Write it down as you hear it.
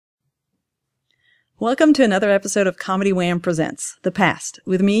Welcome to another episode of Comedy Wham Presents The Past,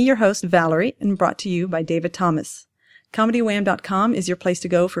 with me, your host, Valerie, and brought to you by David Thomas. ComedyWham.com is your place to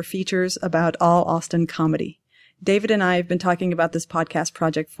go for features about all Austin comedy. David and I have been talking about this podcast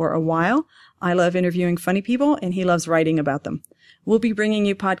project for a while. I love interviewing funny people, and he loves writing about them. We'll be bringing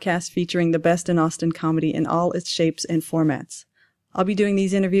you podcasts featuring the best in Austin comedy in all its shapes and formats. I'll be doing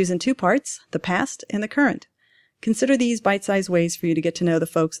these interviews in two parts, the past and the current. Consider these bite-sized ways for you to get to know the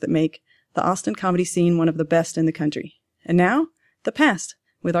folks that make the Austin comedy scene one of the best in the country. And now, the past,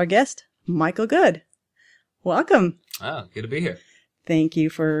 with our guest, Michael Good. Welcome. Oh, good to be here. Thank you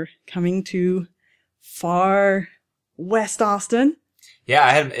for coming to far West Austin.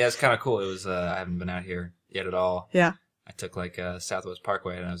 Yeah, it was kind of cool. It was, I haven't been out here yet at all. Yeah. I took Southwest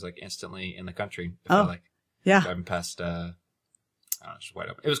Parkway and I was instantly in the country. Yeah. Driving past, I don't know, just wide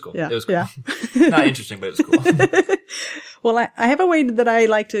open. It was cool. Yeah. It was cool. Yeah. Not interesting, but it was cool. Well, I have a way that I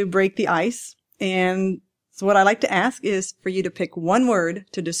like to break the ice. And so what I like to ask is for you to pick one word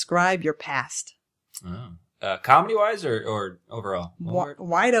to describe your past. Oh. Comedy-wise or overall?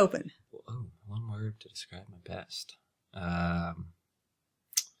 Wide open. Oh, one word to describe my past.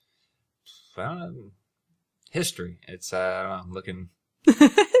 History. It's, I don't know, I'm looking.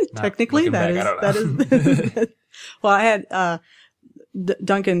 Technically, looking that is. Well, I had,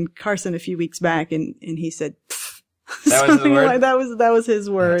 Duncan Carson a few weeks back and he said, that was his word? Like that was his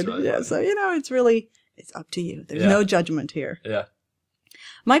word. Really yeah. funny. So, it's up to you. There's Yeah. no judgment here. Yeah.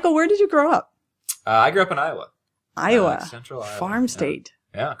 Michael, where did you grow up? I grew up in Iowa. Iowa. Central Iowa. Farm state.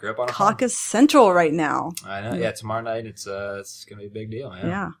 Yeah, grew up on a farm. Caucus Central right now. I know. Yeah, tomorrow night it's going to be a big deal.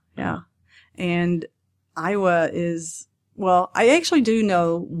 Yeah. And Iowa is, well, I actually do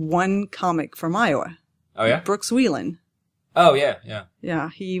know one comic from Iowa. Oh, yeah? Brooks Wheelan. Oh, yeah. Yeah,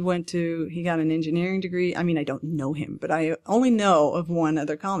 he got an engineering degree. I mean, I don't know him, but I only know of one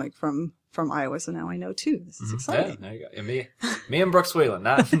other comic from Iowa, so now I know two. This is exciting. Yeah, there you go. Yeah, me and Brooks Wheelan,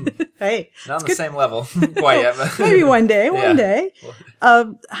 not Hey, on the same level quite yet. But maybe one day, Yeah. one day.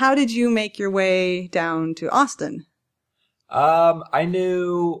 How did you make your way down to Austin? I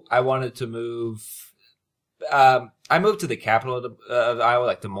knew I wanted to move. I moved to the capital of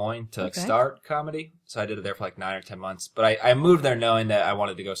Iowa, Des Moines, to start comedy. So I did it there for 9 or 10 months. But I moved there knowing that I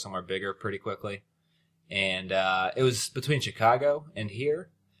wanted to go somewhere bigger pretty quickly. And it was between Chicago and here.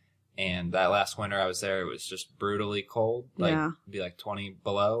 And that last winter I was there, it was just brutally cold. It'd be 20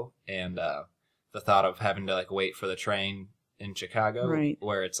 below. And the thought of having to wait for the train in Chicago,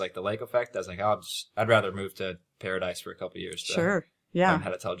 where it's the lake effect, I was like, I'd rather move to Paradise for a couple of years. Sure. Yeah. Learn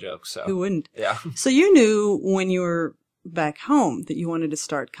how to tell jokes. So who wouldn't? Yeah. So you knew when you were back home that you wanted to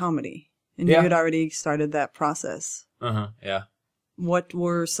start comedy, and you had already started that process. Yeah. What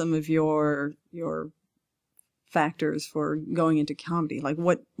were some of your factors for going into comedy?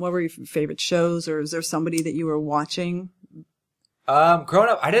 What were your favorite shows, or is there somebody that you were watching? Growing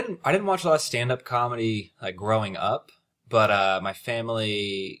up, I didn't watch a lot of stand-up comedy growing up, but my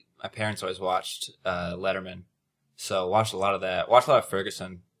parents always watched Letterman. So watched a lot of that. Watched a lot of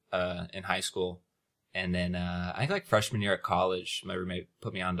Ferguson in high school. And then I think freshman year at college, my roommate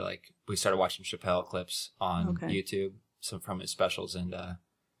put me on to we started watching Chappelle clips on YouTube, some from his specials, and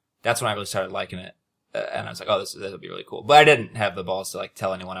that's when I really started liking it. And I was like, oh, this will be really cool. But I didn't have the balls to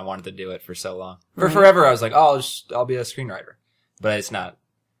tell anyone I wanted to do it for so long. For forever, I was like, oh, I'll be a screenwriter. But it's not.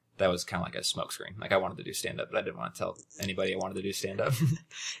 That was kind of like a smokescreen. I wanted to do stand-up, but I didn't want to tell anybody I wanted to do stand-up,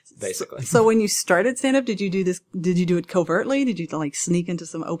 basically. So when you started stand-up, did you do it covertly? Did you sneak into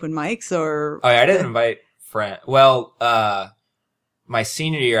some open mics or? Oh, yeah, I didn't invite friends. Well, my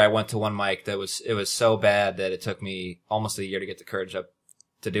senior year, I went to one mic it was so bad that it took me almost a year to get the courage up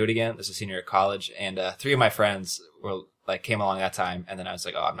to do it again. This is senior year of college. And, 3 of my friends were came along that time. And then I was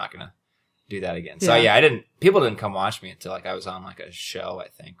like, oh, I'm not going to do that again. So people didn't come watch me until I was on a show, I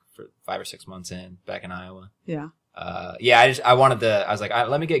think, for 5 or 6 months in back in Iowa. Yeah. I was like,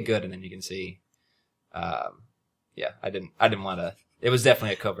 let me get good and then you can see. I didn't want to, it was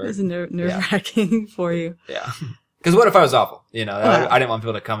definitely a covert. It was nerve-wracking for you. Yeah. Cause what if I was awful? I didn't want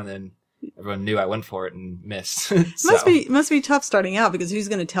people to come and then everyone knew I went for it and missed. Must be tough starting out because who's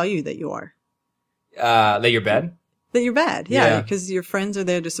going to tell you that you are? That you're bad? That you're bad. Yeah. Because your friends are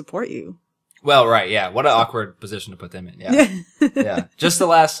there to support you. Well, right, yeah. What an awkward position to put them in. Yeah. Yeah. Just the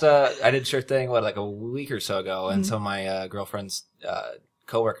last, I did Sure Thing, a week or so ago, and some of my girlfriend's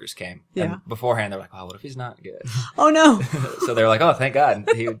coworkers came. Yeah. And beforehand, they're like, oh, what if he's not good? Oh, no. So they're like, oh, thank God.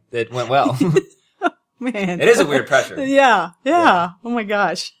 It went well. Man. It is a weird pressure. Yeah. Oh, my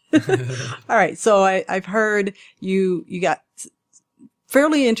gosh. All right. So I've heard you got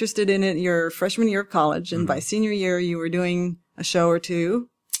fairly interested in it your freshman year of college, and by senior year, you were doing a show or two.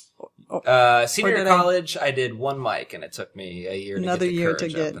 Oh, senior year of college, I did one mic, and it took me a year Another to get the year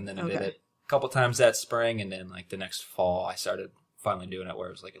courage to get, up, and then I did it a couple times that spring, and then like the next fall, I started finally doing it where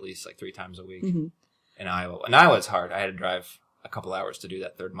it was like at least like 3 times a week in Iowa. In Iowa, it's hard. I had to drive a couple hours to do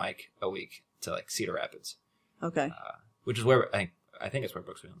that third mic a week to like Cedar Rapids. Okay. Which is where I think it's where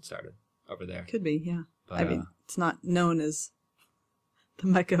Brooks Wheelan started over there. Could be, yeah. But, I mean, it's not known as the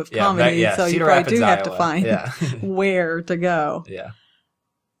Mecca of comedy, so Cedar you probably Rapids, do have Iowa. to find where to go. Yeah.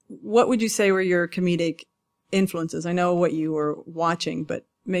 What would you say were your comedic influences? I know what you were watching, but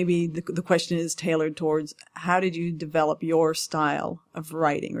maybe the question is tailored towards how did you develop your style of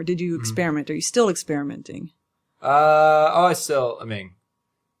writing, or did you experiment? Are you still experimenting? I mean,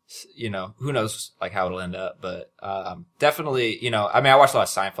 who knows like how it'll end up, but definitely, I mean, I watched a lot of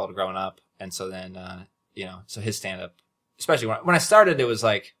Seinfeld growing up, and so then, so his stand-up, especially when I started, it was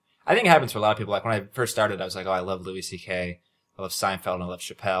like, I think it happens for a lot of people. Like when I first started, I was like, oh, I love Louis C.K., I love Seinfeld, and I love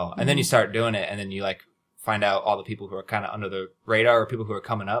Chappelle. And then you start doing it, and then you like find out all the people who are kind of under the radar or people who are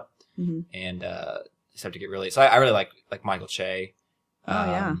coming up, and start to get really. So I really like Michael Che.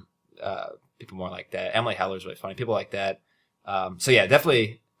 People more like that. Emily Heller's really funny. People like that. So yeah,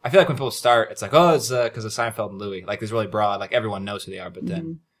 definitely. I feel like when people start, it's like, oh, it's because of Seinfeld and Louis. Like it's really broad. Like everyone knows who they are. But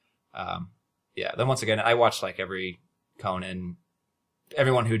then, then once again, I watched like every Conan,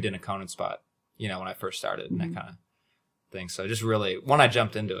 everyone who did a Conan spot. When I first started and that kind of thing. So just really, when I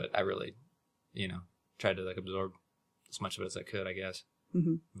jumped into it, I really, tried to like absorb as much of it as I could, I guess.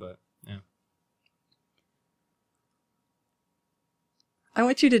 But yeah. I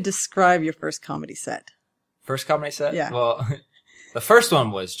want you to describe your first comedy set. First comedy set? Yeah. Well, the first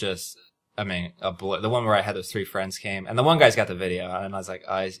one was just, I mean, the one where I had those 3 friends came, and the one guy's got the video, and I was like,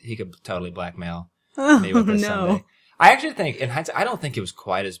 he could totally blackmail me with this someday. I actually think, in hindsight, I don't think it was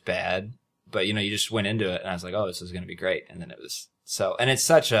quite as bad, but you just went into it, and I was like, oh, this is going to be great, and then it was so, and it's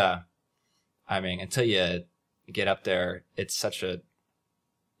such a, I mean, until you get up there, it's such a,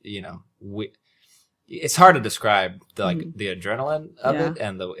 it's hard to describe the the adrenaline of it,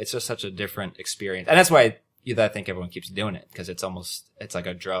 and it's just such a different experience, and that's why I think everyone keeps doing it, because it's like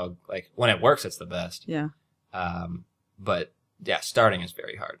a drug. Like when it works, it's the best. Yeah. But yeah, starting is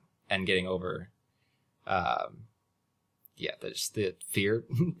very hard, and getting over, the fear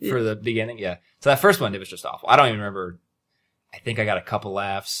for the beginning. Yeah. So that first one, it was just awful. I don't even remember. I think I got a couple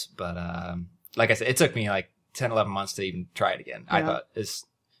laughs, but like I said, it took me like 10, 11 months to even try it again. Yeah. I thought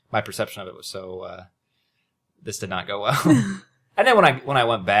my perception of it was so, this did not go well. And then when I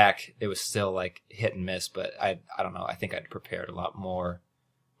went back, it was still like hit and miss, but I don't know. I think I'd prepared a lot more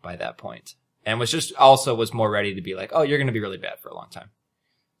by that point, and was more ready to be like, oh, you're going to be really bad for a long time.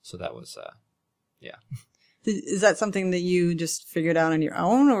 So that was, yeah. Is that something that you just figured out on your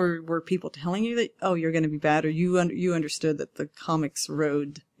own, or were people telling you that, oh, you're going to be bad, or you understood that the comics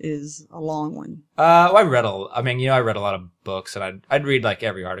road is a long one? I read a lot of books, and I'd read like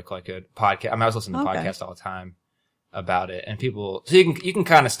every article I could. Podcast. I mean, I was listening to podcasts all the time about it, and people. So you can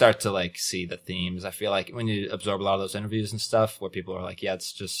kind of start to like see the themes. I feel like when you absorb a lot of those interviews and stuff, where people are like, yeah,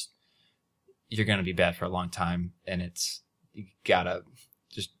 it's just you're going to be bad for a long time, and you gotta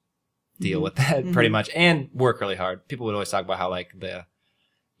just deal with that pretty much, and work really hard. People would always talk about how like they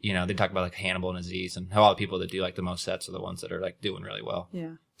talk about like Hannibal and Aziz, and how all the people that do like the most sets are the ones that are like doing really well.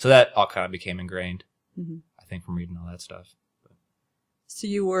 Yeah. So that all kind of became ingrained, I think, from reading all that stuff. But. So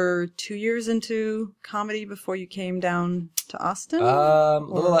you were 2 years into comedy before you came down to Austin?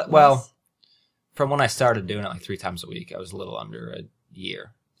 From when I started doing it like 3 times a week, I was a little under a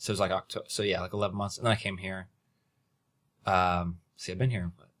year. So it was like October. So yeah, like 11 months, and then I came here. I've been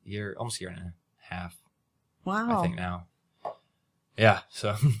here almost a year and a half. Wow. I think now. Yeah.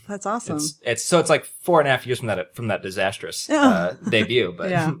 So that's awesome. It's like 4.5 years from that disastrous debut, but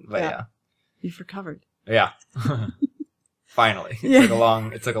yeah. You've recovered. Yeah. Finally.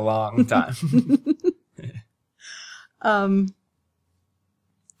 It took a long time.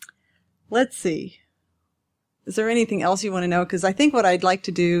 Let's see. Is there anything else you want to know? Because I think what I'd like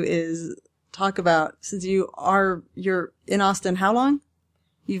to do is talk about, since you're in Austin, how long?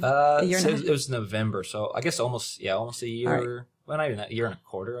 A year and a half? It was November, so I guess almost a year. Right. Well, not even a year and a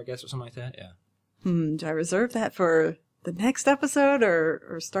quarter, I guess, or something like that. Yeah. Do I reserve that for the next episode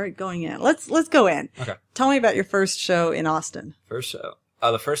or start going in? Let's go in. Okay. Tell me about your first show in Austin. First show.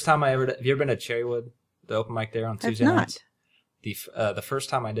 The first time have you ever been to Cherrywood, the open mic there on Tuesday nights? The first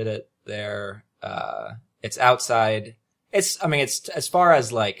time I did it there, it's outside. It's as far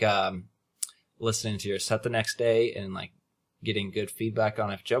as like listening to your set the next day and like getting good feedback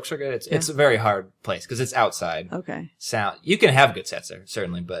on if jokes are good. It's a very hard place because it's outside. Okay. Sound. You can have good sets there,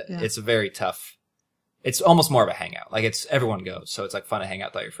 certainly, but it's a very tough. It's almost more of a hangout. Like everyone goes, so it's like fun to hang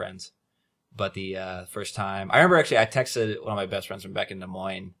out with all your friends. But the first time, I remember actually I texted one of my best friends from back in Des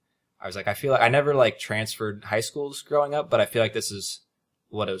Moines. I was like, I feel like I never like transferred high schools growing up, but I feel like this is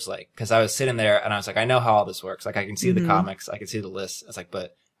what it was like. Cause I was sitting there and I was like, I know how all this works. Like I can see the comics, I can see the list. I was like,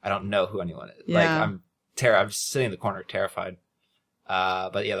 but I don't know who anyone is. Yeah. Like I'm just sitting in the corner terrified.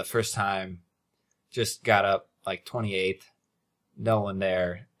 But yeah, the first time just got up like 28th, no one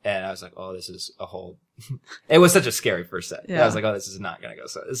there. And I was like, oh, this is a whole, it was such a scary first set. Yeah. I was like, oh, this is not going to go.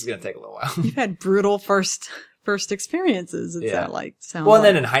 So this is going to take a little while. You've had brutal first experiences. It's yeah. that like sound. Well, and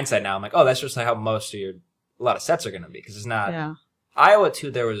then in hindsight now, I'm like, oh, that's just like how most of a lot of sets are going to be. Cause it's not, yeah. Iowa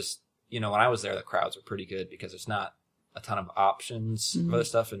too, there was, when I was there, the crowds were pretty good because there's not a ton of options for other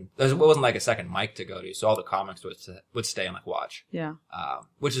stuff. And it wasn't like a second mic to go to. So all the comics would stay and like watch. Yeah.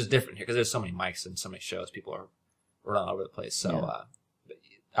 Which is different here because there's so many mics and so many shows. People are running all over the place. So,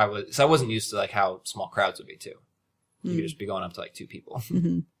 I wasn't used to like how small crowds would be too. You could just be going up to like 2 people.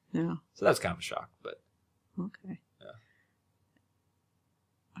 Mm-hmm. Yeah. So that was kind of a shock, but. Okay. Yeah.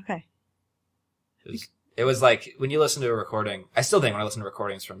 Okay. It was like when you listen to a recording, I still think when I listen to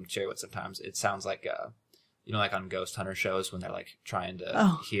recordings from Cherrywood sometimes, it sounds like, like on ghost hunter shows when they're like trying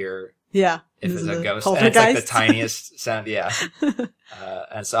to hear if it's a ghost. Poltergeist. And it's like the tiniest sound. Yeah.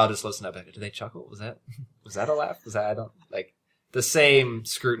 And so I'll just listen up. Like, did they chuckle? Was that a laugh? I don't like the same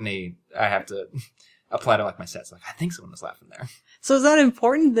scrutiny I have to apply to like my sets. Like, I think someone was laughing there. So is that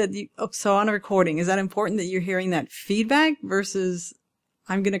important that so on a recording, is that important that you're hearing that feedback versus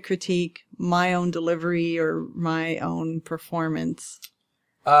I'm going to critique my own delivery or my own performance?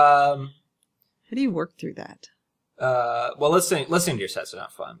 How do you work through that? Well, listening to your sets are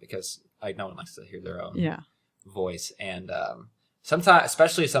not fun because like no one likes to hear their own voice. And, sometimes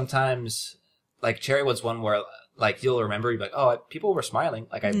like Cherrywood's one where like you'll remember, you're like, oh, people were smiling.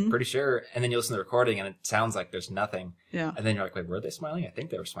 Like I'm pretty sure. And then you listen to the recording and it sounds like there's nothing. Yeah. And then you're like, wait, were they smiling? I think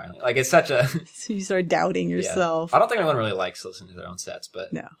they were smiling. Like it's such a. So you start doubting yourself. I don't think anyone really likes listening to their own sets, but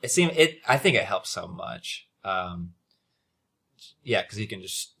I think it helps so much. Because you can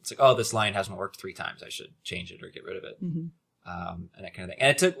just, it's like, oh, this line hasn't worked 3 times. I should change it or get rid of it. And that kind of thing.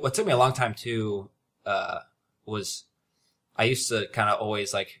 And what took me a long time too, was I used to kind of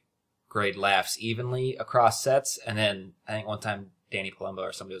always like grade laughs evenly across sets. And then I think one time Danny Palumbo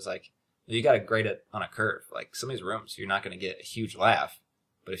or somebody was like, you got to grade it on a curve. Like some of these rooms, you're not going to get a huge laugh,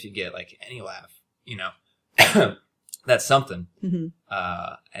 but if you get like any laugh, that's something. And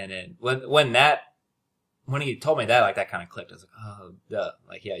then when he told me that, like that kind of clicked. I was like, oh, duh.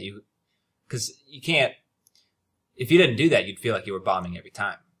 Like, yeah, cause you can't, if you didn't do that, you'd feel like you were bombing every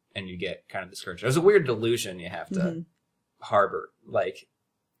time and you get kind of discouraged. There's a weird delusion you have to harbor. Like,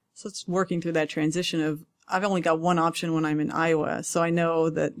 so it's working through that transition of, I've only got one option when I'm in Iowa. So I know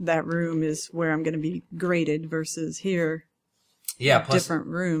that room is where I'm going to be graded versus here. Yeah. Plus, different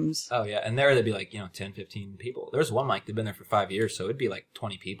rooms. Oh yeah. And there they'd be like, 10, 15 people. There's one mic, they've been there for 5 years. So it'd be like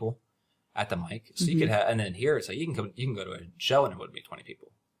 20 people at the mic. So you could have, and then here it's like, you can go to a show and it would be 20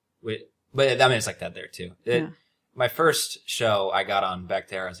 people. But I mean, it's like that there too. My first show I got on back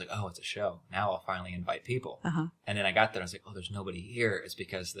there, I was like, oh, it's a show. Now I'll finally invite people. And then I got there, I was like, oh, there's nobody here. It's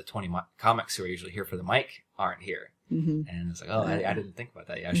because the 20 comics who are usually here for the mic aren't here. And it's like, oh, I didn't think about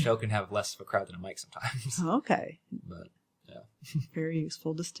that. Yeah, a show can have less of a crowd than a mic sometimes. Okay. But, yeah. Very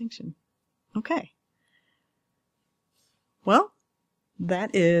useful distinction. Okay. Well,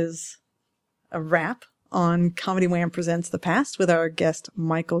 that is a wrap on Comedy Wham Presents The Past with our guest,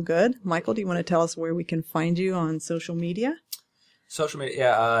 Michael Good. Michael, do you want to tell us where we can find you on social media? Social media,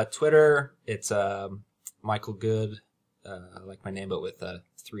 yeah. Twitter, it's Michael Good, like my name, but with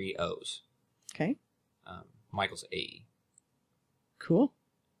 3 O's. Okay. Michael's A. Cool.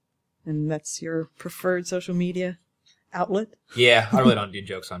 And that's your preferred social media outlet? Yeah, I really don't do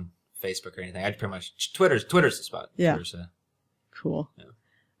jokes on Facebook or anything. I pretty much, Twitter's the spot. Yeah. Cool. Yeah.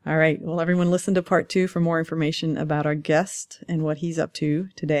 All right. Well, everyone listen to part 2 for more information about our guest and what he's up to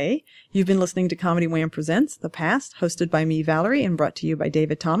today. You've been listening to Comedy Wham Presents The Past, hosted by me, Valerie, and brought to you by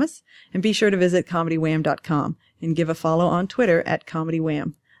David Thomas. And be sure to visit comedywham.com and give a follow on Twitter at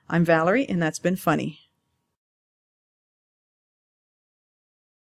ComedyWham. I'm Valerie, and that's been funny.